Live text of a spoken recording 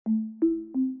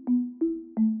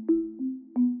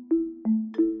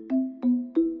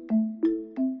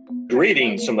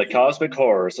Greetings from the Cosmic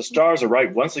Horrors. The stars are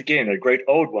right once again, and great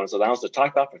old ones allow us to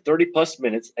talk about for 30 plus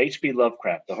minutes H.P.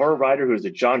 Lovecraft, the horror writer who is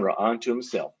a genre unto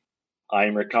himself. I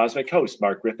am your cosmic host,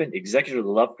 Mark Griffin, executive of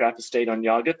the Lovecraft Estate on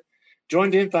Yawgmoth,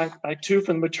 joined in by two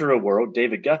from the material world,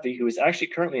 David Guffey, who is actually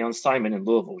currently on assignment in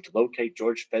Louisville to locate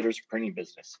George Fedder's printing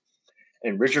business,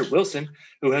 and Richard Wilson,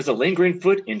 who has a lingering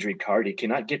foot injury card he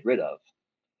cannot get rid of.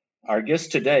 Our guests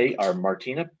today are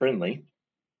Martina Brindley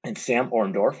and Sam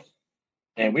Orndorff,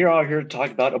 and we are all here to talk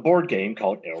about a board game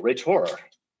called Eldritch Horror.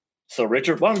 So,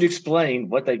 Richard, why don't you explain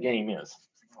what that game is?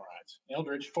 All right.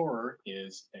 Eldritch Horror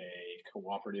is a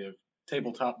cooperative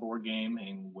tabletop board game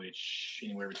in which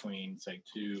anywhere between, say,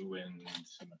 2 and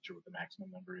I'm not sure what the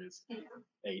maximum number is,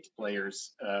 8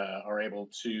 players are able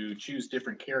to choose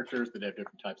different characters that have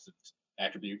different types of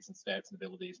attributes and stats and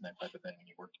abilities and that type of thing, and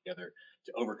you work together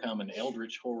to overcome an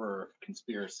Eldritch Horror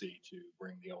conspiracy to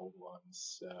bring the old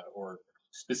ones or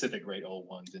specific great old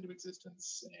ones into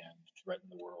existence and threaten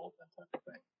the world, that type of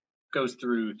thing. Goes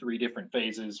through 3 different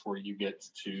phases where you get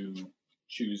to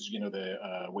choose,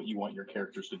 what you want your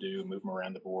characters to do, move them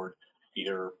around the board,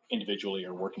 either individually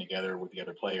or working together with the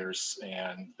other players.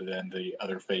 And then the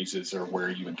other phases are where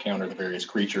you encounter the various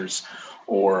creatures,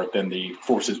 or then the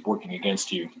forces working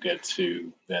against you get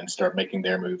to then start making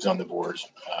their moves on the board,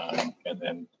 and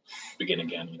then begin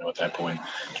again, at that point,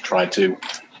 to try to,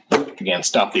 again,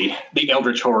 stop the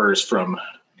Eldritch Horrors from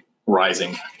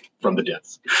rising from the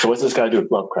depths. So what's this got to do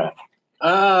with Lovecraft?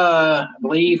 I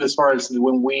believe as far as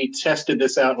when we tested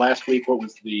this out last week, what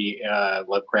was the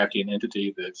Lovecraftian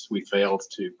entity that we failed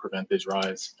to prevent his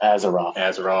rise? Azeroth.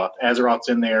 Azeroth's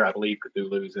in there. I believe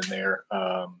Cthulhu's in there.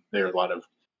 There are a lot of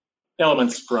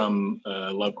elements from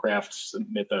Lovecraft's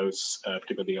mythos,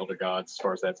 particularly the Elder Gods, as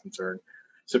far as that's concerned.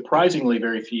 Surprisingly,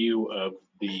 very few of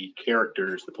the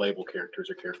characters, the playable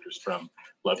characters, are characters from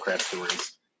Lovecraft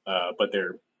stories, but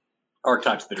they're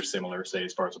archetypes that are similar, say,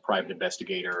 as far as a private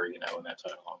investigator, and that's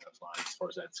along those lines, as far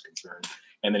as that's concerned.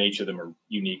 And then each of them are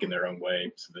unique in their own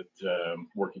way, so that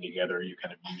working together, you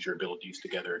kind of use your abilities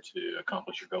together to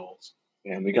accomplish your goals.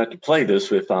 And we got to play this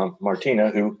with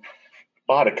Martina, who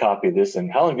bought a copy of this.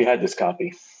 And how long have you had this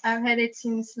copy? I've had it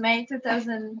since May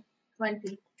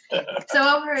 2020.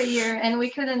 So over a year, and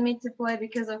we couldn't meet to play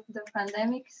because of the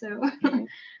pandemic. So,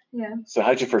 yeah. So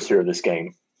how'd you first hear of this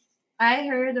game? I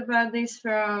heard about this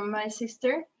from my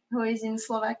sister, who is in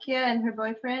Slovakia, and her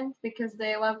boyfriend, because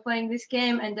they love playing this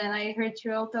game. And then I heard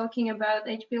you all talking about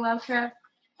H.P. Lovecraft,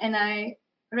 and I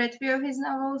read a few of his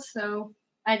novels. So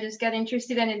I just got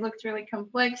interested, and it looked really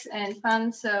complex and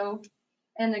fun. So,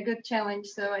 and a good challenge.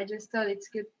 So I just thought it's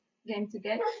a good game to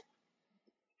get.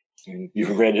 You've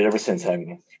regretted it ever since, haven't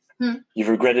you? You've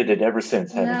regretted it ever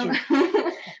since, haven't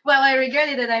you? Well, I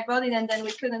regretted it. I bought it and then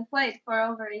we couldn't play it for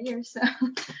over a year. So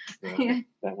yeah.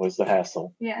 That was the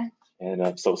hassle. Yeah.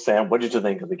 And so, Sam, what did you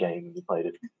think of the game when you played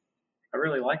it? I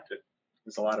really liked it. It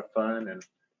was a lot of fun, and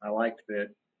I liked that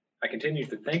I continued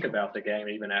to think about the game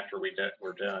even after we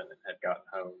were done and had gotten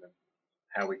home, and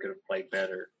how we could have played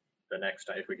better the next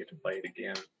time if we get to play it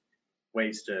again.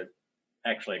 Ways to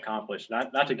actually accomplish,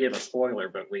 not to give a spoiler,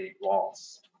 but we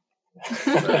lost.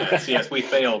 Yes, we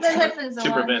failed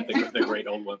to prevent the great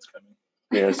old ones coming.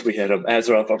 Yes, we had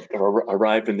Azeroth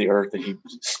arrive in the earth, and he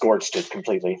scorched it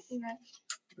completely.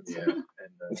 Yeah.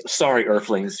 And, sorry,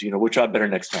 Earthlings. We'll try better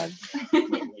next time.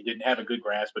 We didn't have a good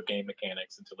grasp of game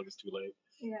mechanics until it was too late.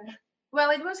 Yeah.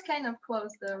 Well, it was kind of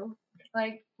close though.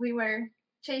 Like we were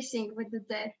chasing with the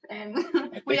death, and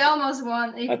we almost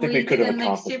won if we didn't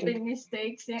make stupid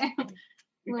mistakes. Yeah.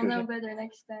 We'll know better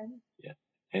next time. Yeah.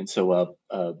 And so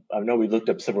I know we looked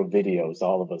up several videos,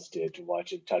 all of us did, to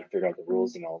watch it, try to figure out the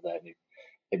rules and all that. And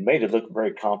it made it look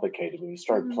very complicated. When we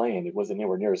started playing, it wasn't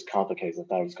anywhere near as complicated as I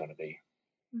thought it was going to be.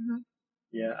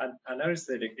 Yeah, I noticed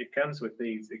that it comes with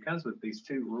these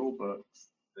 2 rule books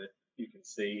that you can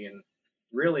see, and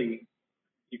really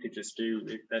you could just do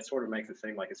it. That sort of makes it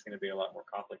seem like it's going to be a lot more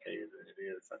complicated than it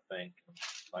is. I think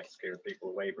might scare people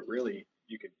away, but really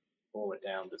you could boil it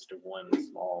down just to one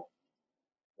small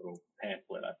little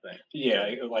pamphlet, I think.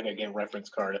 Yeah, like again, reference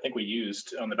card. I think we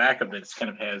used on the back of it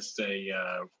kind of has a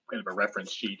kind of a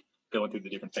reference sheet going through the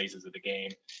different phases of the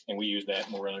game, and we use that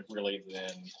more really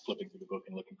than flipping through the book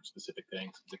and looking for specific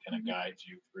things. It kind of guides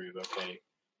you through. Okay,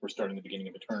 we're starting the beginning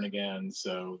of a turn again,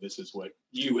 so this is what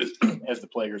you as the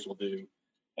players will do,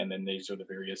 and then these are the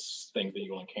various things that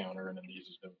you'll encounter, and then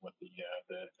these are what the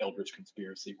Eldritch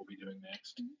conspiracy will be doing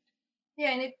next.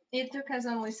 Yeah, and it took us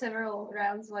only several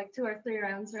rounds, like 2 or 3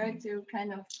 rounds, right, to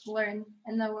kind of learn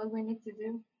and know what we need to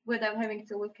do without having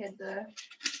to look at the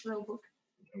rule book.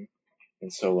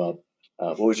 And so,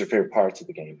 what was your favorite parts of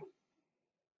the game?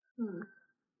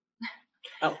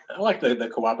 I like the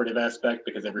cooperative aspect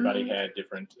because everybody had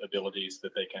different abilities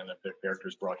that their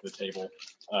characters brought to the table,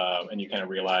 and you kind of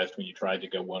realized when you tried to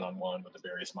go one-on-one with the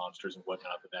various monsters and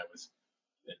whatnot that was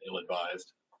an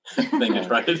ill-advised thing to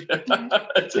try to.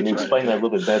 Can you explain that a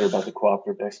little bit better about the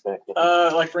cooperative aspect?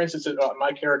 Like for instance,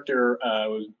 my character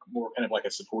was more kind of like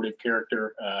a supportive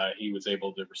character. He was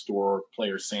able to restore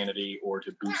players' sanity or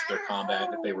to boost their combat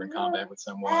if they were in combat with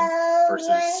someone,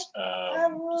 versus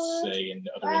say in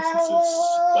other instances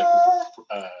like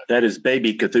that is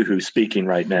Baby Cthulhu speaking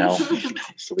right now.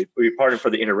 So we pardon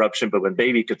for the interruption, but when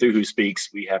Baby Cthulhu speaks,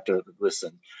 we have to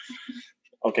listen.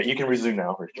 Okay, you can resume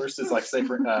now. Versus like say,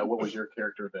 what was your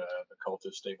character, the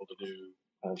cultist, able to do?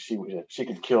 She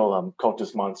could kill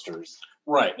cultist monsters.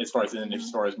 Right, as far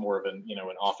as more of an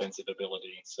offensive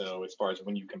ability. So as far as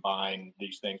when you combine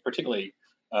these things, particularly,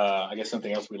 I guess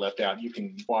something else we left out, you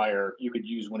could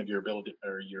use one of your ability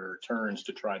or your turns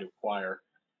to try to acquire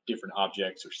different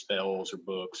objects or spells or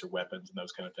books or weapons and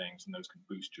those kind of things, and those can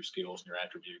boost your skills and your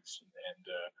attributes, and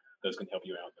those can help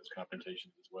you out in those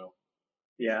confrontations as well.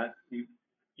 Yeah,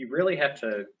 you really have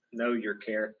to know your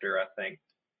character, I think,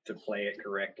 to play it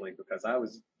correctly, because I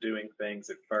was doing things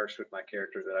at first with my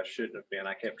character that I shouldn't have been.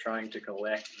 I kept trying to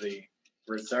collect the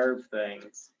reserve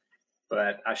things,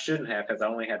 but I shouldn't have, because I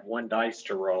only had one dice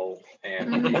to roll,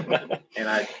 and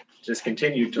I just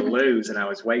continued to lose, and I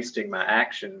was wasting my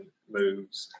action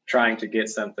moves trying to get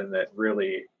something that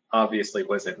really obviously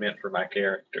wasn't meant for my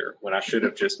character, when I should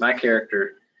have just, my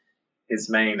character, his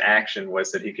main action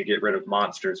was that he could get rid of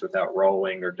monsters without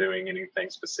rolling or doing anything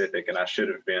specific, and I should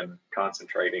have been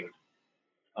concentrating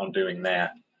on doing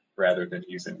that rather than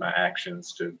using my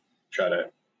actions to try to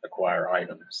acquire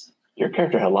items. Your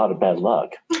character had a lot of bad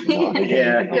luck.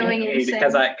 Yeah,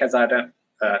 because I don't.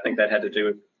 I think that had to do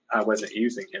with I wasn't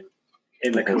using him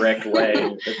in the correct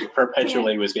way.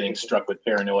 Perpetually was getting struck with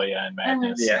paranoia and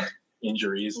madness,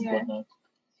 injuries and whatnot.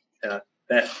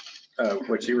 That.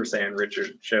 What you were saying,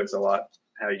 Richard, shows a lot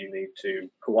how you need to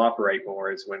cooperate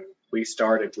more. Is when we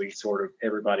started, we sort of,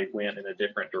 everybody went in a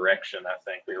different direction. I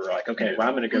think we were like, okay, well,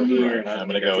 I'm going to go here, and I'm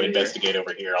going to go investigate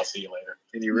over here. I'll see you later.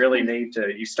 And you really need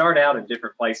to, you start out in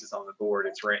different places on the board.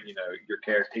 It's right, your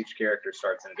character, each character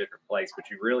starts in a different place, but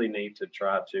you really need to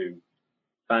try to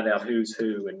find out who's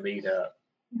who and meet up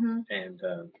and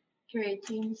create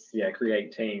teams. Yeah,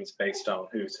 create teams based on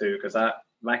who's who. Because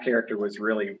my character was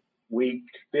really weak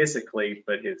physically,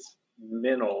 but his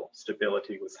mental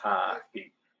stability was high.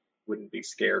 He wouldn't be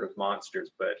scared of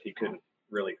monsters, but he couldn't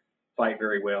really fight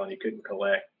very well, and he couldn't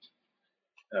collect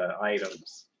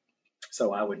items.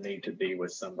 So I would need to be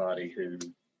with somebody who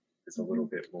is a little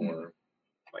bit more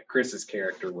like Chris's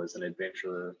character was an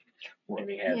adventurer, and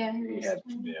he had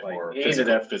more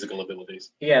physical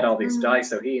abilities. He had all these dice,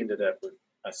 so he ended up with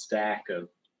a stack of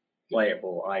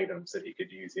playable items that he could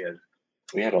use.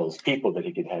 We had all those people that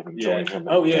he could have join him.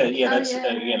 Oh yeah. That's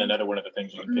again another one of the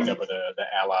things you can pick up with the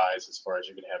allies, as far as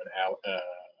you can have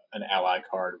an ally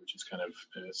card, which is kind of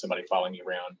somebody following you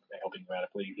around, helping you out. I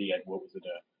believe he had, what was it,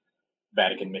 a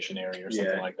Vatican missionary or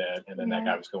something like that, and then that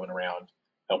guy was going around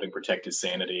helping protect his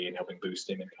sanity and helping boost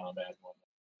him in combat and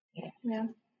whatnot.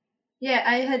 Yeah,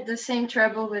 I had the same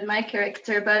trouble with my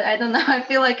character, but I don't know. I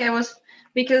feel like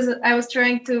because I was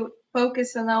trying to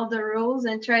focus on all the rules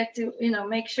and try to,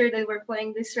 make sure that we're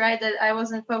playing this right, that I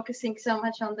wasn't focusing so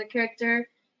much on the character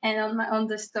and on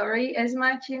the story as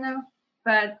much,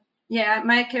 But yeah,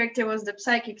 my character was the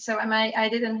psychic, so I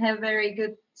didn't have very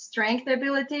good strength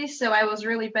abilities, so I was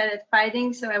really bad at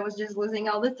fighting, so I was just losing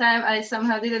all the time. I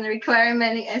somehow didn't require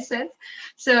many assets.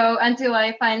 So until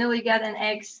I finally got an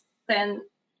X, then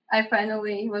I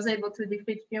finally was able to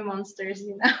defeat few monsters,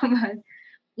 But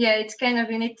yeah, it's kind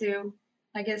of, you need to,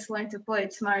 I guess, learn to play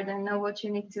it smart and know what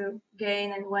you need to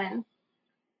gain and when.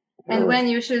 And when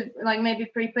you should, maybe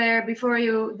prepare before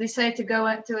you decide to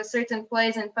go to a certain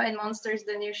place and fight monsters,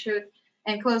 then you should,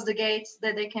 and close the gates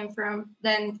that they came from,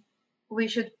 then we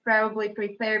should probably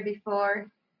prepare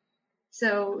before.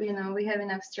 So, we have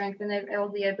enough strength and have all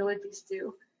the abilities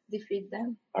to defeat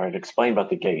them. All right, explain about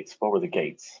the gates. What were the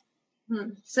gates?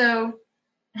 So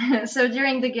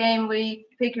during the game, we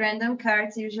pick random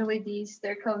cards, usually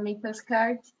they're called Mythos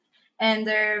cards, and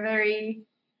they're very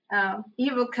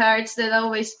evil cards that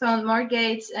always spawn more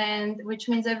gates, and which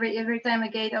means every time a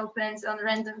gate opens on a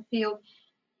random field,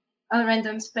 on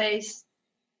random space,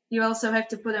 you also have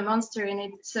to put a monster in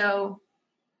it. So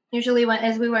usually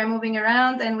as we were moving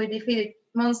around and we defeated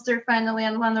monster finally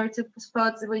on one or two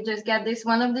spots, we just got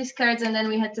one of these cards, and then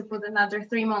we had to put another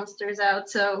 3 monsters out.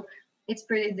 So it's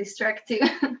pretty distracting.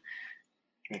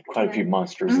 quite a few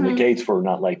monsters, and the gates were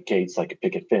not like gates like a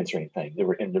picket fence or anything. They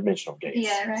were interdimensional gates.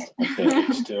 Yeah, right.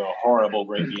 It's to a horrible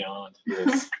great beyond.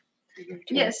 Yes.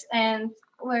 Yes, and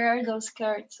where are those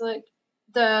cards? Like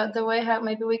the way how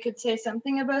maybe we could say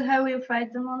something about how you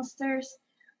fight the monsters.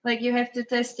 Like you have to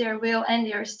test your will and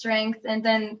your strength, and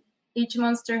then each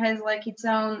monster has like its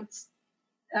own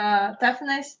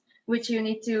toughness, which you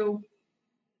need to.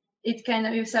 It kind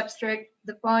of you subtract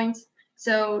the points.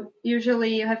 So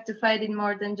usually you have to fight it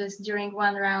more than just during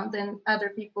one round, and other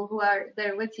people who are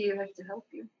there with you have to help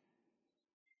you.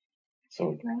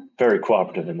 So Right. very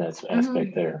cooperative in that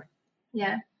aspect there.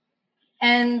 Yeah.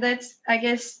 And that's, I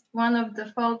guess, one of the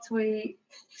faults we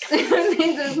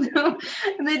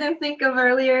didn't think of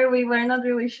earlier. We were not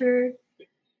really sure.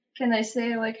 Can I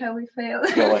say like how we failed?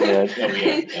 Go ahead. Oh,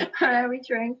 yeah. Or are we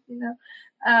trying,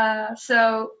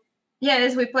 So yeah,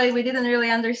 as we played, we didn't really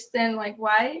understand like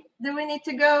why do we need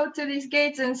to go to these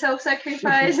gates and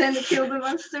self-sacrifice and kill the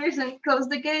monsters and close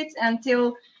the gates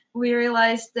until we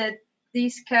realized that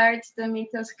these cards, the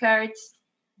Mythos cards,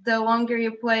 the longer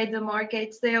you play, the more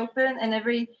gates they open, and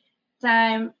every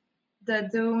time the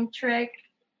Doom track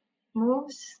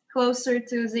moves closer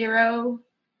to 0,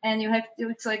 and you have to,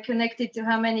 it's like connected to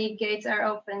how many gates are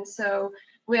open. So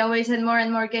we always had more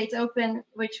and more gates open,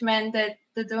 which meant that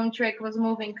the Doom track was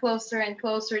moving closer and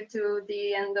closer to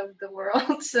the end of the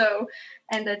world. So,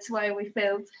 and that's why we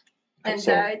failed and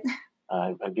died.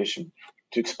 I guess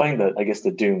to explain that, I guess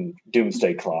the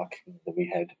doomsday clock that we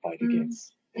had to fight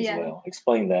against as well.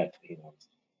 Explain that,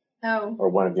 Oh, or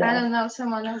one of y'all. I don't know.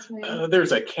 Someone else maybe.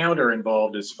 There's a counter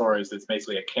involved as far as it's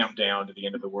basically a countdown to the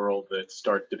end of the world that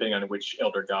starts depending on which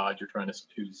elder god you're trying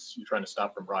to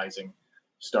stop from rising.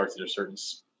 Starts at a certain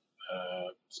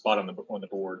spot on the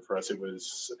board. For us, it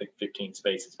was I think 15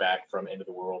 spaces back from end of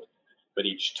the world. But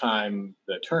each time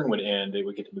the turn would end, they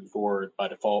would get to move forward by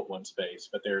default 1 space.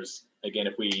 But there's again,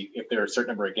 if there are a certain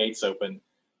number of gates open,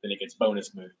 then it gets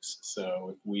bonus moves. So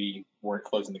if we weren't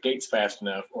closing the gates fast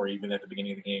enough, or even at the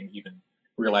beginning of the game, even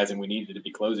realizing we needed to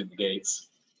be closing the gates,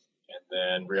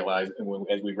 and then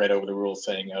as we read over the rules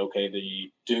saying, okay,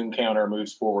 the Doom counter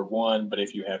moves forward 1, but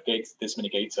if you have this many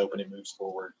gates open, it moves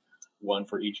forward 1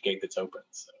 for each gate that's open.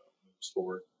 So it moves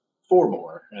forward 4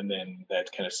 more, and then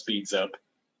that kind of speeds up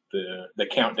the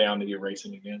countdown that you're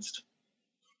racing against.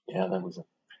 Yeah, that was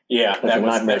that a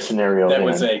nightmare scenario. That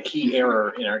was a key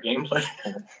error in our gameplay.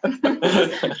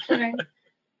 Right.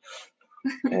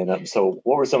 And so,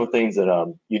 what were some of the things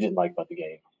that you didn't like about the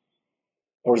game,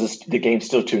 or is the game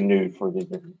still too new for to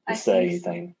say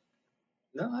anything?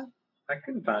 No, I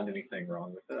couldn't find anything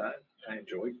wrong with it. I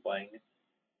enjoyed playing it.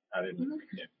 I didn't.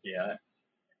 Yeah,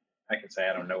 I can say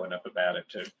I don't know enough about it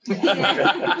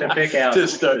to pick out.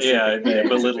 Just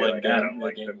belittling like, I don't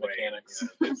like game the way, mechanics.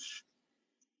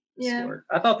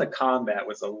 I thought the combat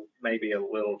was maybe a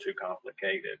little too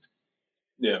complicated.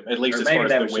 Yeah, at least Or as maybe far as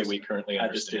that the was way just- we currently I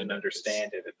understand just didn't it.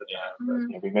 understand it at the time.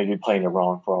 Mhm. Yeah, we may be playing it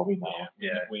wrong for all we know.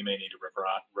 We may need to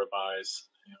revise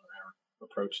our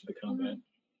approach to the combat.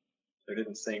 There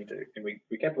didn't seem to, and we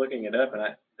kept looking it up,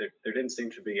 and there didn't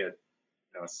seem to be a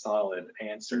solid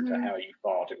answer to how you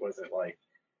fought. It wasn't like,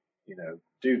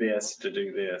 do this to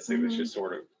do this. It was just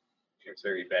sort of, it was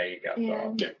very vague, I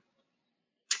thought. Yeah.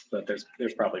 But there's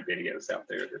probably videos out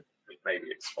there that maybe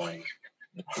explain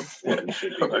what you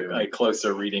should be doing. A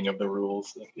closer reading of the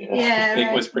rules. Yeah, It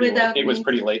right. was pretty Without late. It was me.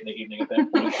 pretty late in the evening at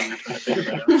that point. We were trying to figure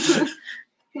that out.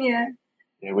 Yeah,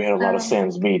 Yeah, we had a lot of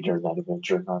Sam's meat during that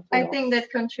adventure. I think that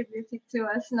contributed to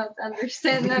us not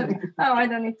understanding. Oh, I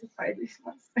don't need to fight this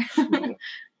monster.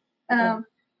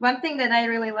 One thing that I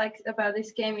really like about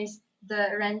this game is the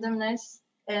randomness,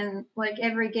 and like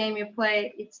every game you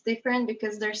play, it's different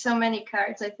because there's so many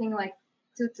cards. I think like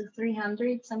 200 to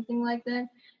 300, something like that.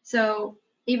 So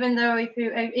even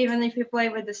if you play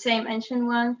with the same ancient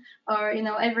one, or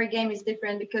every game is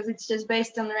different because it's just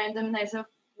based on randomness of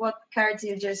what cards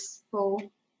you just pull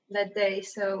that day.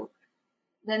 So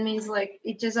that means like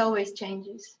it just always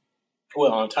changes.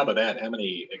 Well, on top of that, how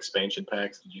many expansion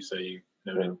packs did you say you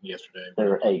noted yesterday? There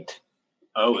were 8.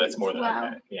 Oh, that's more than Wow. I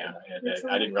had. Yeah, That's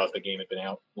I didn't realize the game had been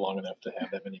out long enough to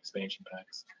have that many expansion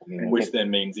packs, I mean, I which think- then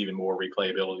means even more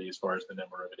replayability as far as the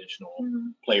number of additional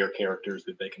player characters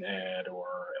that they can add, or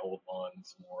old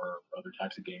ones, or other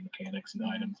types of game mechanics and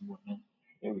items and whatnot.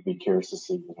 it would be curious to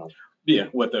see, Yeah,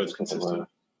 what those Because consist we're- of.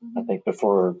 I think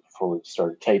before we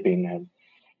started taping, and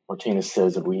Martina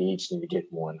says that we each need to get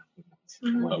one.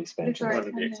 One of the expansions. Before One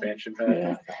of the expansion packs.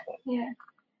 Yeah, Yeah.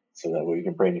 so that way we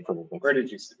can bring it for the next. Where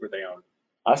did you? Were they on?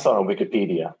 I saw it on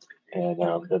Wikipedia, and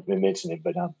they mentioned it,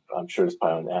 but I'm sure it's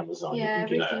probably on Amazon. Yeah, You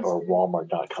can get it, everything's or there.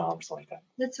 Walmart.com, something like that.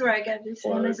 That's where I got this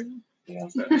Well, Amazon. Yeah.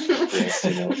 So, Yes,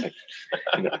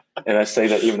 and I say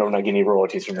that even though I'm not getting any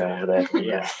royalties from that. For that.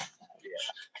 yeah,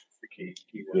 it's the key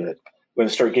Yeah. word. When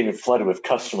they start getting flooded with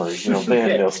customers, then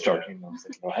Yeah. they'll start, saying,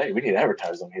 well, hey, we need to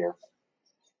advertise them here.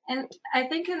 And I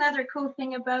think another cool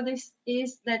thing about this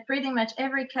is that pretty much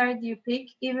every card you pick,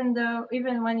 even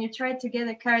when you try to get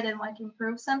a card and like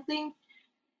improve something,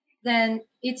 then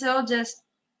it's all just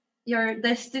your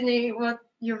destiny, what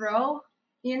you roll.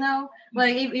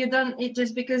 Like if you don't, it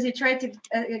just because you try to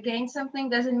gain something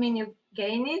doesn't mean you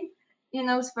gain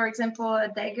it. For example, a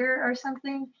dagger or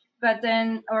something,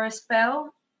 or a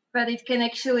spell, but it can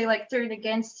actually like turn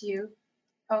against you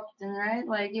often, right?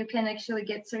 Like you can actually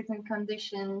get certain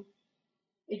condition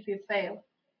if you fail.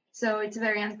 So it's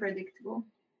very unpredictable.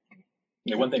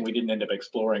 The one thing we didn't end up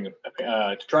exploring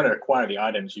to try to acquire the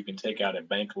items, you can take out a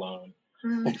bank loan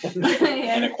and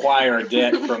Yeah. acquire a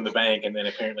debt from the bank, and then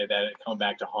apparently that it come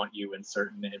back to haunt you in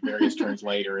various turns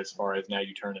later. As far as now,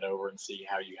 you turn it over and see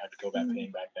how you have to go about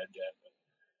paying back that debt. But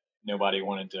nobody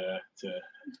wanted to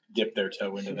dip their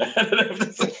toe into that.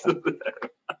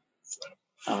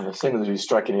 As soon as you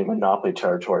struck into Monopoly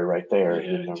territory right there,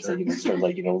 Yeah, so you can start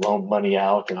loan money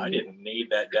out. And, I didn't need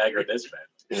that dagger this bad.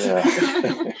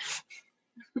 Yeah.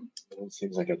 It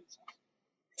seems like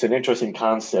it's an interesting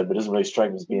concept, but it doesn't really strike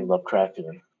me as being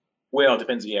Lovecraftian. Well, it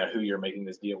depends, who you're making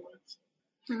this deal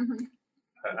with.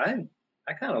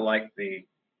 I kind of like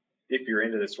if you're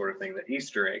into this sort of thing, the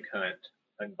Easter egg hunt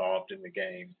involved in the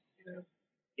game.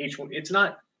 Each one, it's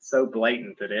not so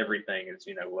blatant that everything is,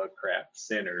 Lovecraft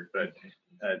centered, but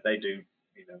they do,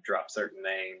 drop certain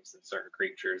names and certain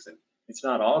creatures, and it's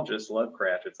not all just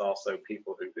Lovecraft. It's also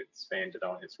people who've expanded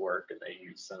on his work, and they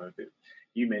use some of it.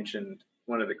 You mentioned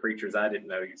one of the creatures I didn't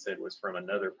know you said was from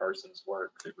another person's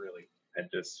work that really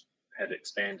had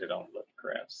expanded on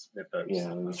Lovecraft's mythos.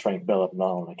 Yeah, it was Frank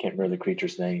Belknap. I can't remember the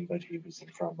creature's name, but he was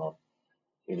from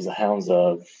it was the Hounds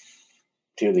of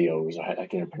Delios. I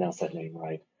can't pronounce that name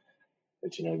right,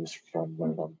 but he was from one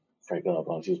of them. Frank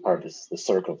Belknap. He was part of the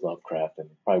circle of Lovecraft, and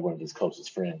probably one of his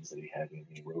closest friends that he had and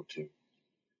he wrote to.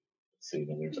 So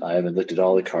I haven't looked at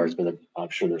all the cards, but I'm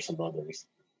sure there's some others.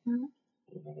 Mm-hmm.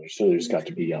 There's got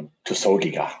to be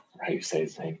Tosogiga, how you say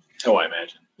his name. Oh, I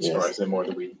imagine. As Yes. far as the more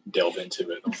that we delve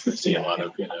into it, we'll see a lot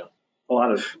of A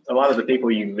lot of the people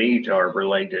you meet are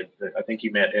related. I think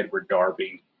you met Edward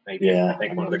Darby. Maybe. Yeah, I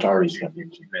think I one of know the cards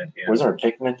Darby's you met. Yeah. Was there a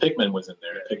Pikmin? Pikmin was in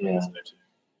there. Pikmin was in there too.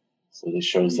 So this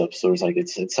shows up. So it's like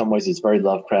it's in some ways it's very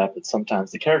Lovecraft, but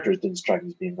sometimes the characters didn't strike me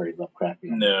as being very Lovecraftian.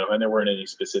 No, and there weren't any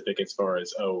specific as far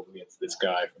as it's this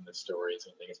guy from this story.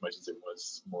 So I think as much as it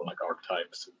was more like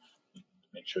archetypes, to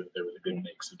make sure that there was a good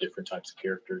mix of different types of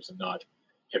characters, and not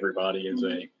everybody is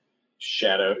a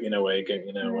shadow,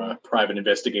 a private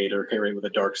investigator carrying with a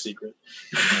dark secret.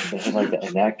 They had like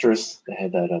an actress. They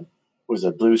had that was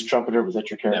a blues trumpeter. Was that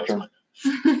your That was character?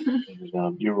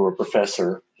 my You were a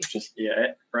professor. It's just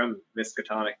From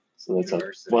Miskatonic. so that's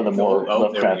University. one of the more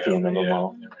Oh, there we go. Lovecraftian than them Yeah.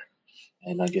 all.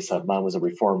 And I guess mine was a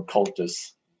reformed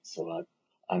cultist. So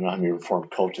I know how many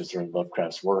reformed cultists are in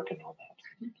Lovecraft's work and all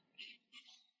that.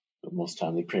 But most of the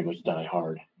time they pretty much die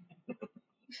hard.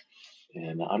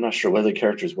 And I'm not sure whether the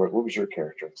characters were. What was your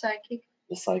character? Psychic.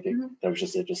 The psychic. Mhm. That was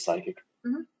just it, just psychic.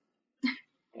 Mhm.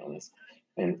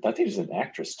 And I think there's an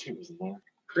actress too, isn't there?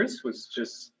 Chris was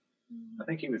just. I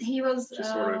think He was just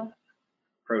sort of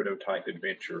prototype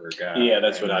adventurer guy. Yeah,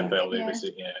 that's what I felt. It Yeah. was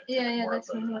yeah, more that's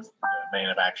of what he a was. man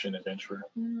of action adventurer.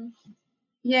 Mhm.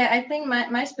 Yeah, I think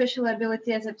my special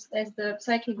ability as the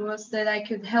psychic was that I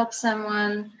could help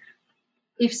someone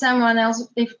if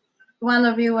one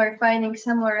of you were fighting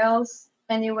somewhere else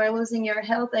and you were losing your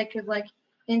health, I could like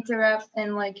interrupt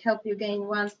and like help you gain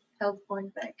 1 health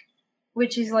point back,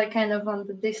 which is like kind of on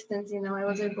the distance, I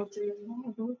was able to use my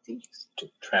ability. To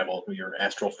travel your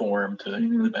astral form to the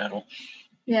Mhm. battle.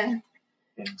 Yeah.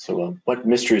 And so, what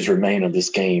mysteries remain of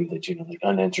this game that like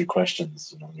unanswered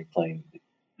questions? When you're playing,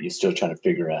 you're still trying to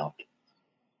figure out.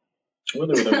 Well,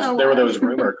 there were those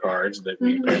rumor cards that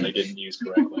we apparently didn't use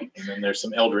correctly, and then there's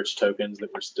some Eldritch tokens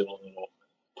that we're still a little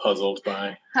puzzled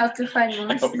by. How to find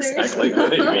monsters. Exactly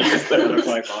what it means. Look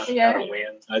like monster Yeah. how to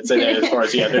win. I'd say that as far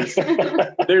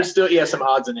as there's still some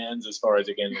odds and ends as far as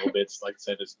again little bits like I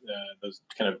said those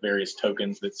kind of various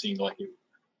tokens that seemed like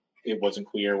it wasn't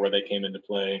clear where they came into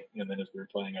play, and then as we were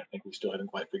playing, I think we still haven't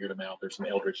quite figured them out. There's some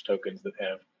Eldritch tokens that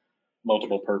have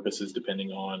multiple purposes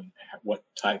depending on what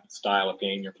style of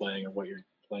game you're playing or what you're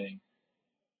playing,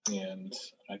 and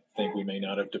I think we may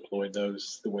not have deployed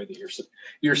those the way that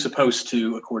you're supposed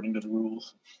to according to the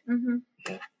rules. Mm-hmm.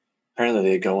 Yeah. Apparently,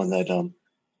 they go on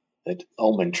that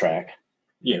omen track.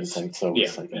 Yes. So Yeah,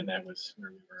 it's like and that was where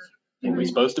we were Were we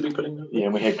supposed to be putting those? Yeah,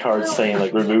 and we had cards saying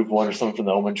like remove one or something from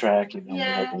the omen track. You know,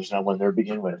 Yeah. like, there's not one there to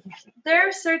begin with. There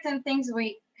are certain things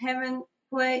we haven't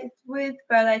played with,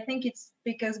 but I think it's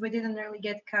because we didn't really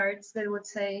get cards that would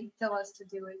tell us to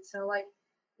do it. So like,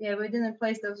 yeah, we didn't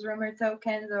place those rumor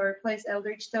tokens or place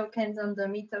Eldritch tokens on the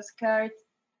Mythos card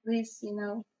list, you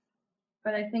know.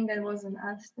 But I think that wasn't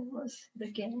us, that was the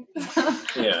game.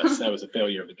 Yes, that was a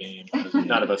failure of the game.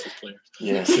 Not of us as players.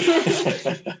 Yes.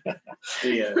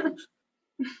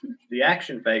 The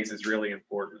action phase is really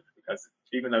important because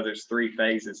even though there's 3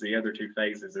 phases, the other 2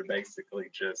 phases are basically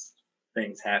just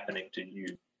things happening to you,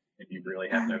 and you really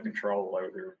have no control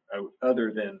over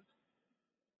other than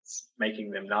making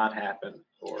them not happen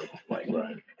or like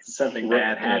something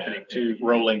bad happening to you.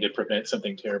 Rolling to prevent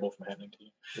something terrible from happening to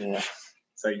you. Yeah.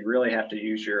 So you really have to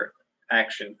use your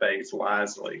action phase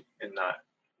wisely and not,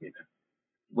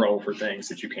 roll for things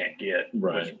that you can't get.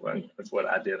 Right. That's what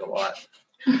I did a lot.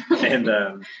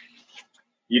 And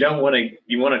you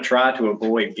want to try to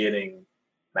avoid getting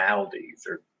maladies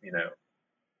or,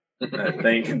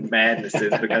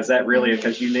 madnesses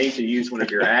because you need to use one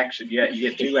of your actions. Yeah, you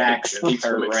get 2 actions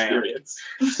per round.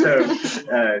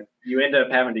 So you end up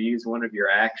having to use one of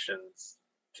your actions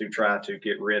to try to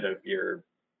get rid of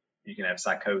you can have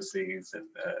psychoses and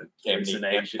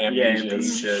hallucination.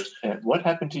 Amnesia. And what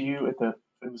happened to you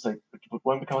it was like,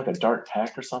 what we call like a dark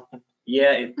pack or something? Yeah.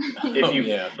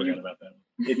 I forgot about that.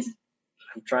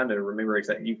 I'm trying to remember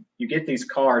exactly. You get these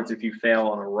cards if you fail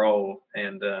on a roll,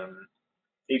 and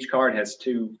each card has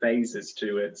 2 phases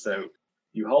to it. So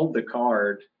you hold the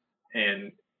card,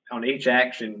 and on each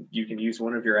action, you can use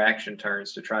one of your action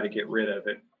turns to try to get rid of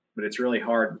it. But it's really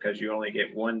hard because you only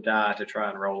get 1 die to try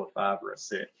and roll a 5 or a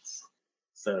 6.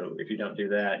 So if you don't do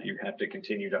that, you have to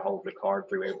continue to hold the card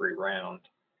through every round.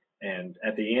 And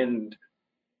at the end,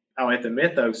 at the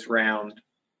Mythos round,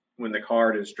 when the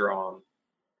card is drawn,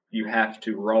 you have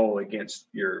to roll against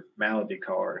your malady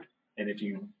card. And if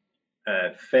you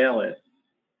fail it,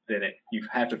 then you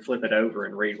have to flip it over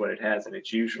and read what it has. And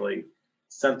it's usually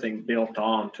something built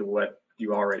on to what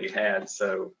you already had.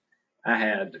 So I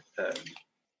had...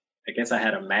 I guess I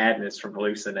had a madness from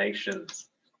hallucinations,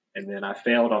 and then I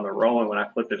failed on the roll, and when I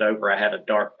flipped it over, I had a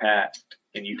dark pact,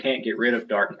 and you can't get rid of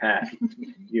dark pact.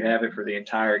 You have it for the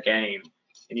entire game,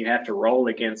 and you have to roll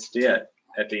against it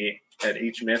at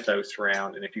each Mythos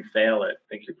round, and if you fail it, I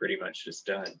think you're pretty much just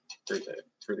done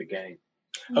for the game.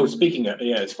 Oh, speaking of,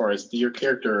 as far as your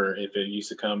character, if it used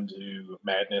to come to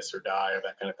madness or die or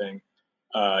that kind of thing,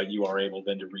 you are able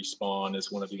then to respawn as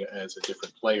as a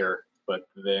different player. But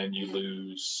then you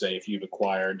lose, say, if you've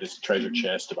acquired this treasure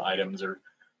chest of items or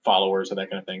followers or that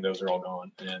kind of thing, those are all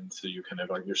gone. And so you kind of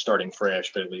you're starting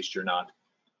fresh, but at least you're not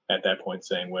at that point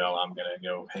saying, well, I'm going to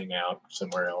go hang out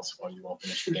somewhere else while you won't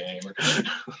finish the game.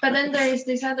 But then there is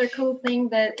this other cool thing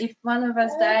that if one of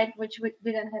us died, which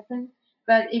didn't happen,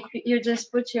 but if you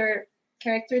just put your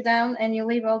character down and you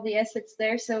leave all the assets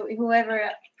there, so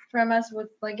whoever from us would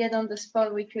get on the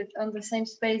spot, we could on the same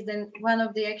space, then one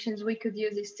of the actions we could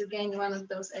use is to gain one of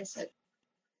those assets.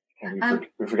 And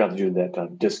we forgot to do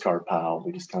that discard pile.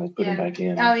 We just kind of put it back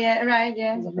in. Oh yeah, right,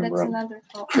 yeah. I remember, That's another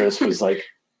fault. Chris was like,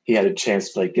 he had a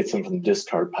chance to get some from the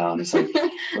discard pile, and he's like,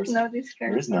 no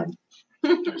discard. There is none.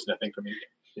 There's nothing for me.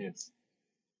 Yes.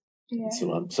 Yeah.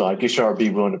 So I guess y'all be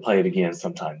willing to play it again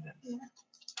sometime then.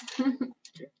 Yeah.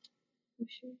 We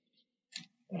should.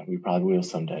 Yeah, we probably will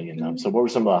someday. And so what were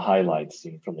some of the highlights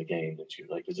from the game that you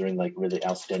like? Is there any really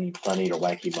outstanding, funny or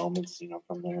wacky moments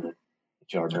from there that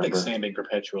y'all remember? I think standing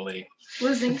perpetually.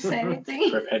 Losing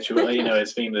sanity. Perpetually, it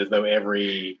seemed as though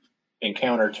every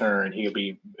encounter turn he would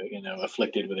be,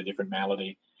 afflicted with a different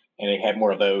malady, and he had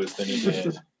more of those than he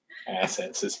did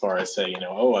assets. As far as say,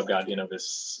 I've got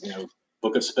this,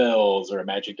 book of spells or a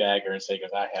magic dagger, and say,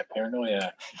 because I have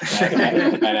paranoia,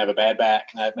 and I have a bad back,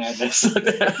 and I have madness.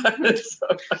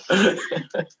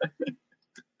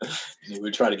 We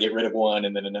would try to get rid of one,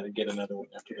 and then get another one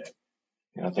after that.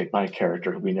 I think my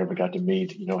character, who we never got to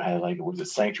meet, had was a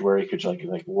sanctuary, could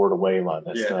ward away a lot of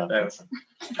that stuff.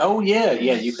 Oh yeah,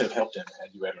 you could have helped him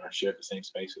had you ever shared the same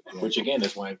space with him. Which again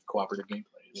is why cooperative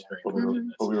gameplay is very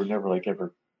important. But we were never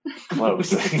ever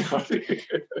close.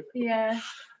 Yeah.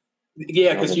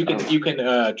 Yeah, because you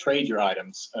can trade your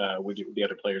items with the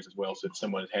other players as well. So if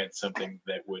someone had something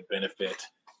that would benefit,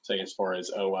 say as far as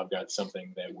I've got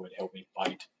something that would help me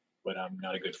fight, but I'm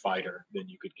not a good fighter, then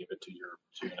you could give it to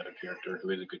another character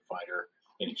who is a good fighter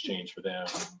in exchange for them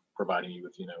providing you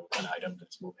with an item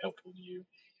that's more helpful to you.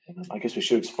 I guess we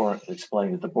should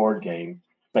explain that the board game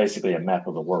basically a map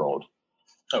of the world.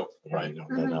 Oh, right.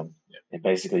 And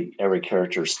basically every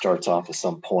character starts off at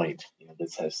some point,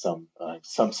 this has some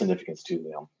significance to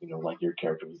them. Like your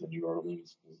character was a New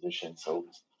Orleans musician, so it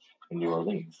was in New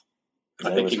Orleans.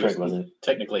 I think was correct, wasn't it?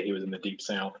 Technically, he was in the Deep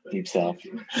South. Deep South.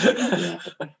 Yeah.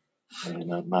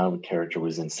 And my character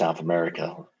was in South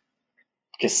America, I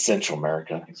guess Central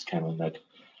America. It's kind of in that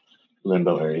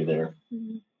limbo area there.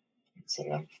 Mhm.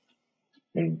 So,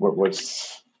 and what'd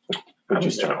I you was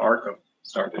in start? Arkham.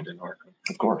 Started in Arkham.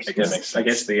 Of course. I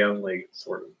guess the only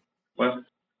sort of, well,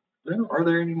 no, are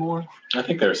there any more? I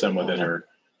think there are some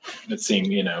that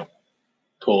seem,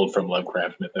 pulled from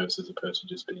Lovecraft mythos as opposed to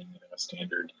just being a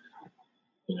standard,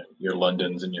 your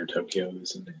Londons and your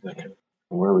Tokyos and that kind of.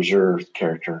 Where was your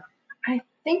character? I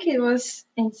think it was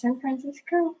in San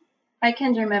Francisco. I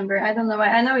can't remember. I don't know why.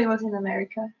 I know it was in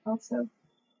America also.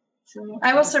 So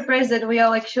I was surprised that we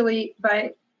all actually,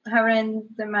 by how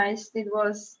randomized it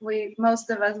was,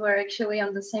 most of us were actually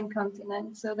on the same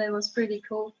continent. So that was pretty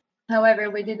cool. However,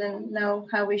 we didn't know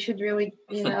how we should really,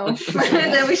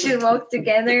 that we should walk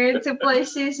together to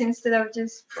places instead of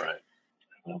just Right.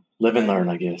 Well, live and learn,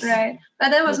 I guess. right.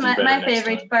 But that was We'll do better my next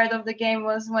favorite time. part of the game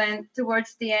was when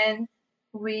towards the end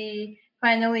we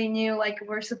finally knew like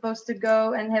we're supposed to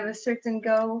go and have a certain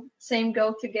goal, same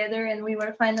goal together, and we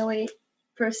were finally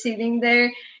proceeding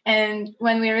there. And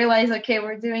when we realized, okay,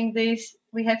 we're doing this,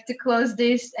 we have to close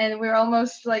this, and we're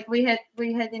almost like we had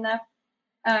enough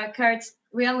cards.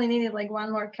 We only needed like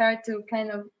one more card to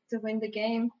to win the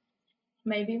game,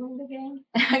 maybe win the game.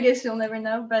 I guess you'll never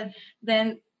know. But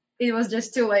then it was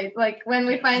just too late. Like when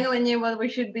we finally knew what we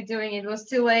should be doing, it was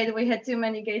too late. We had too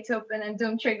many gates open, and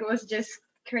Doomtrick was just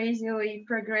crazily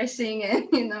progressing,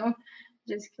 and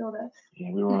just killed us.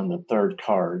 Yeah, we were on the third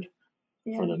card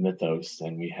Yeah, for the mythos,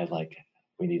 and we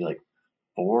need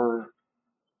 4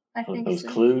 I of think those so.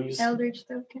 clues Eldritch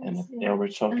and tokens. the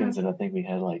Eldritch tokens, and I think we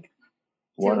had like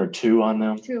 1 Two. or 2 on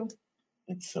them. 2.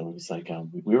 And so it was like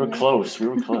we were Yeah. close. We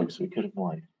were close. We could have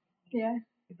won. Yeah.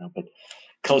 But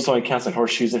close only counts on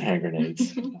horseshoes and hand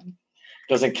grenades.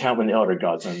 Doesn't count when the elder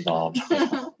gods are involved.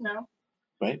 No.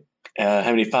 Right? Have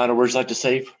any final words you'd like to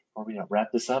say before we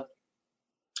wrap this up?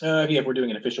 Yeah, if we're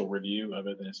doing an official review of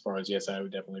it, then as far as yes, I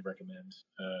would definitely recommend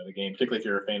the game, particularly if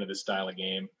you're a fan of this style of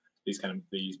game,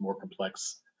 these more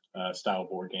complex style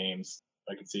board games.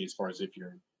 I can see as far as if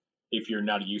you're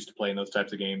not used to playing those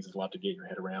types of games, there's a lot to get your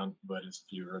head around. But if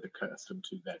you're accustomed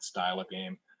to that style of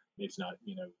game, it's not,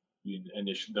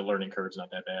 the learning curve's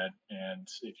not that bad. And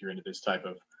if you're into this type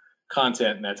of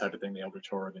content and that type of thing, the Eldritch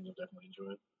Horror, then you'll definitely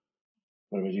enjoy it.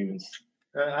 What about you?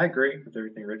 I agree with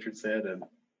everything Richard said, and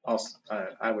also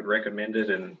I would recommend it.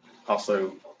 And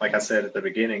also, like I said at the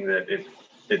beginning, that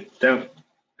it don't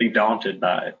be daunted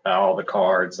by all the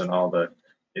cards and all the.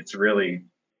 It's really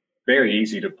very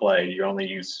easy to play. You only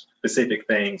use specific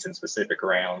things in specific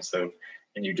rounds,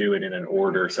 and you do it in an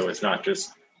order, so it's not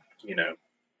just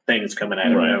things coming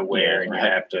out of Right. nowhere, and Right. you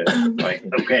have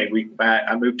to okay,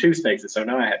 I moved 2 spaces, so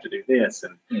now I have to do this,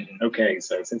 and okay,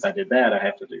 so since I did that, I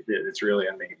have to do this. It's really,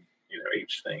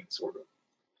 each thing sort of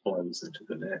flows into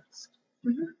the next.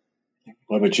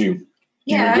 What about you? Do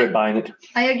you Yeah, regret buying it?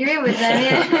 I agree with that.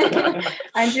 Yeah.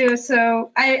 I do.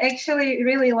 So I actually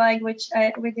really like, which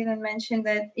we didn't mention,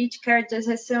 that each card just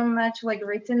has so much like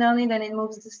written on it, and it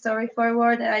moves the story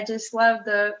forward. I just love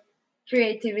the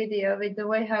creativity of it, the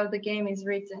way how the game is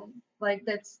written. Like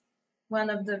that's one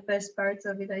of the best parts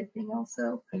of it, I think.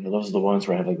 Also, And those are the ones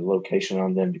where I have like the location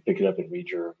on them. You pick it up and read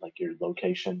your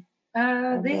location.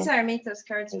 these are Mythos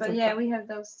cards, Those but are yeah, cards. we have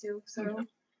those too. So.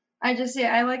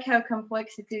 I like how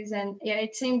complex it is, and yeah,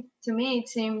 it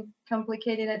seemed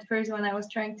complicated at first when I was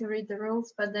trying to read the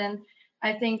rules, but then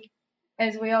I think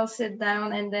as we all sit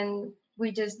down and then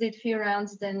we just did few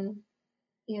rounds, then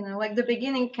like the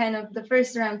beginning the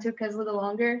first round took us a little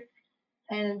longer,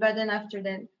 but then after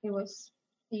that it was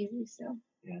easy. So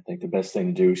Yeah, I think the best thing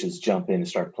to do is just jump in and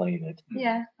start playing it.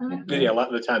 yeah. Yeah, a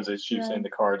lot of the times, as you Right. saying, the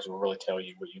cards will really tell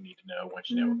you what you need to know. Once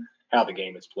you know how the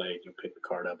game is played, you'll pick the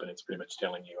card up, and it's pretty much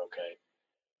telling you, okay,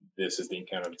 this is the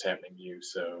encounter that's happening to you,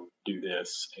 so do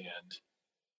this, and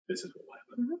this is what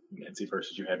will happen. And see,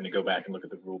 versus you having to go back and look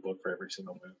at the rule book for every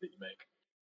single move that you make.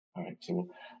 All right. So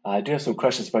I do have some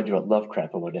questions about you about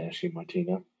Lovecraft I want to ask you,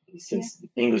 Martina. Since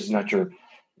English is not your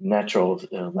natural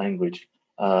language,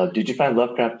 did you find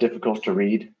Lovecraft difficult to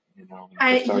read?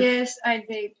 Yes, I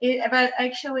did. But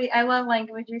actually, I love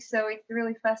languages, so it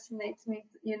really fascinates me,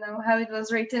 how it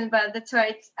was written. But that's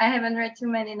why I haven't read too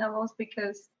many novels,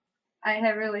 because I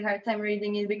have really hard time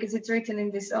reading it because it's written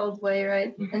in this old way,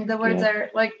 right? And the words are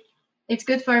like, it's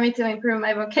good for me to improve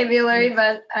my vocabulary,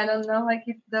 but I don't know, like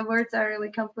the words are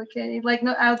really complicated. Like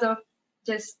not out of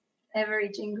just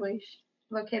average English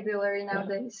vocabulary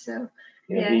nowadays. So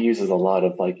Yeah, Yeah. he uses a lot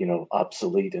of like,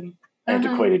 obsolete and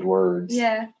antiquated words.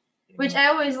 yeah, you which know. I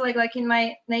always like in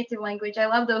my native language. I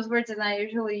love those words and I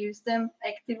usually use them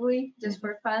actively just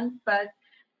for fun. But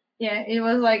yeah, it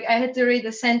was like I had to read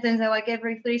a sentence and like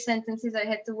every 3 sentences I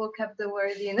had to look up the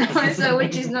word, so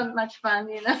which is not much fun.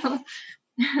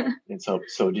 And so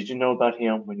did you know about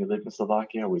him when you lived in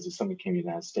Slovakia, or was it somebody came to the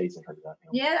United States and heard about him?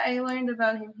 Yeah, I learned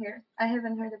about him here. I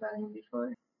haven't heard about him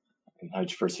before. And how did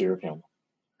you first hear of him?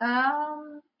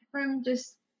 From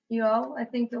just you all, I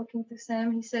think talking to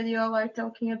Sam, he said you all are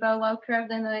talking about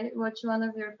Lovecraft, and I watched one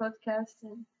of your podcasts,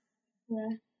 and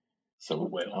yeah. So,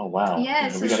 Well. oh wow. Yeah,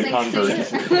 we so got a thanks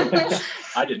to convert. you.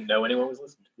 I didn't know anyone was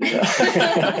listening.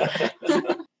 Yeah.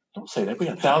 Don't say that. We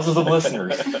got thousands of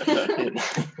listeners.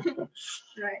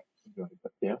 Right.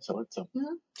 Yeah, so it's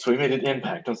Mhm. so we made an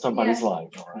impact on somebody's Yeah. life.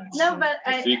 All right. No, but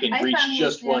If you can I reach found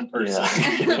just it, one person,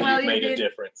 Yeah. Well, you've you made a did.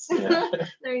 difference. Yeah.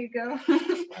 There you go.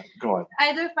 Go on.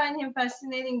 I do find him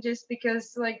fascinating just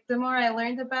because, like, the more I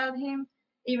learned about him,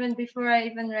 even before I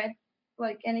even read,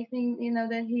 like, anything,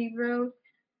 that he wrote,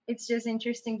 it's just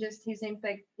interesting, just his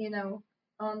impact,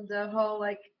 on the whole,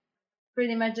 like,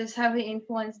 pretty much just how he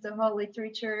influenced the whole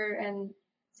literature and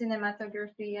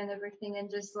cinematography and everything, and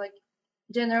just, like,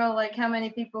 general, like, how many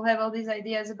people have all these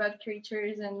ideas about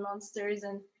creatures and monsters,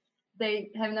 and they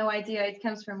have no idea it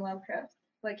comes from Lovecraft.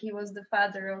 Like, he was the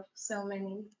father of so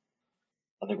many.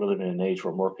 I think we're living in an age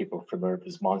where more people are familiar with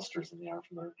his monsters than they are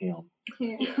familiar with him.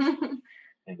 Yeah.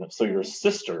 And so your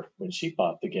sister, when she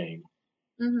bought the game,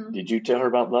 hmm did you tell her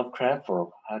about Lovecraft,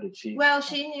 or how did she? Well,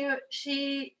 she knew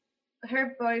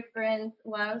her boyfriend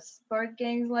loves board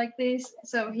games like this,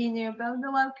 so he knew about the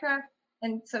Lovecraft,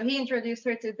 and so he introduced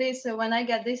her to this. So when I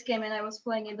got this game and I was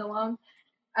playing it alone,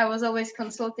 I was always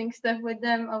consulting stuff with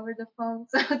them over the phone,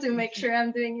 so to make sure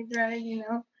I'm doing it right.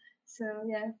 So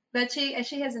yeah, but she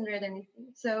hasn't read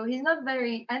anything, so he's not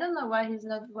very. I don't know why he's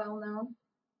not well known,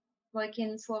 like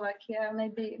in Slovakia.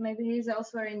 Maybe he's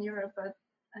elsewhere in Europe, but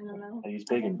I don't know. He's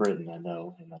big in Britain, I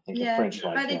know, and I think the Yeah, French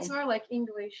like but him. it's more like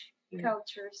English Yeah.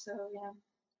 culture, so yeah,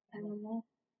 I don't know.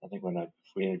 I think when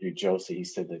we interviewed Josie, he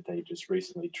said that they just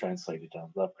recently translated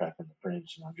Lovecraft into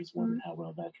French, and I'm just wondering how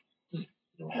well that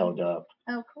held up.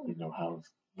 Oh, cool. How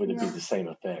would it be Yeah. the same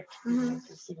effect? Mhm.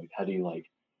 'Cause,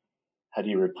 how do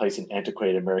you replace an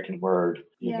antiquated American word?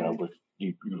 Yeah. With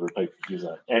you use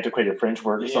an antiquated French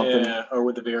word or something. Yeah, or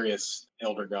with the various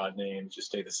elder god names just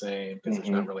stay the same because there's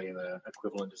not really an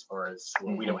equivalent as far as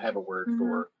we don't have a word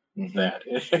for Mhm. that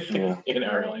Yeah. in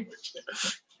our Right. language.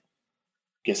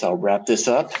 Guess I'll wrap this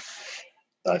up.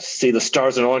 See, the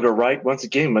stars are no longer right. Once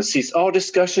again, we must cease all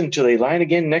discussion until they line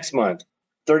again next month.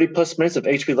 30 plus minutes of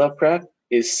H.P. Lovecraft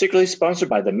is secretly sponsored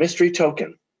by the Mystery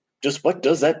Token. Just what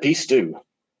does that piece do?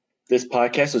 This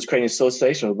podcast was created in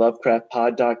association with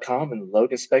LovecraftPod.com and the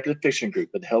Logan Speculative Fiction Group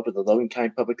with the help of the Logan County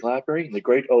Public Library and the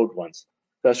Great Old Ones.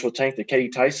 Special thanks to Katie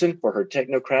Tyson for her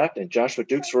Technocraft and Joshua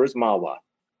Dukes for his Mawa.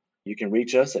 You can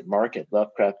reach us at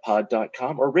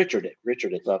mark@lovecraftpod.com or Richard at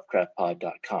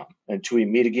lovecraftpod.com. Until we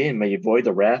meet again, may you avoid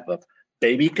the wrath of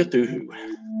Baby Cthulhu.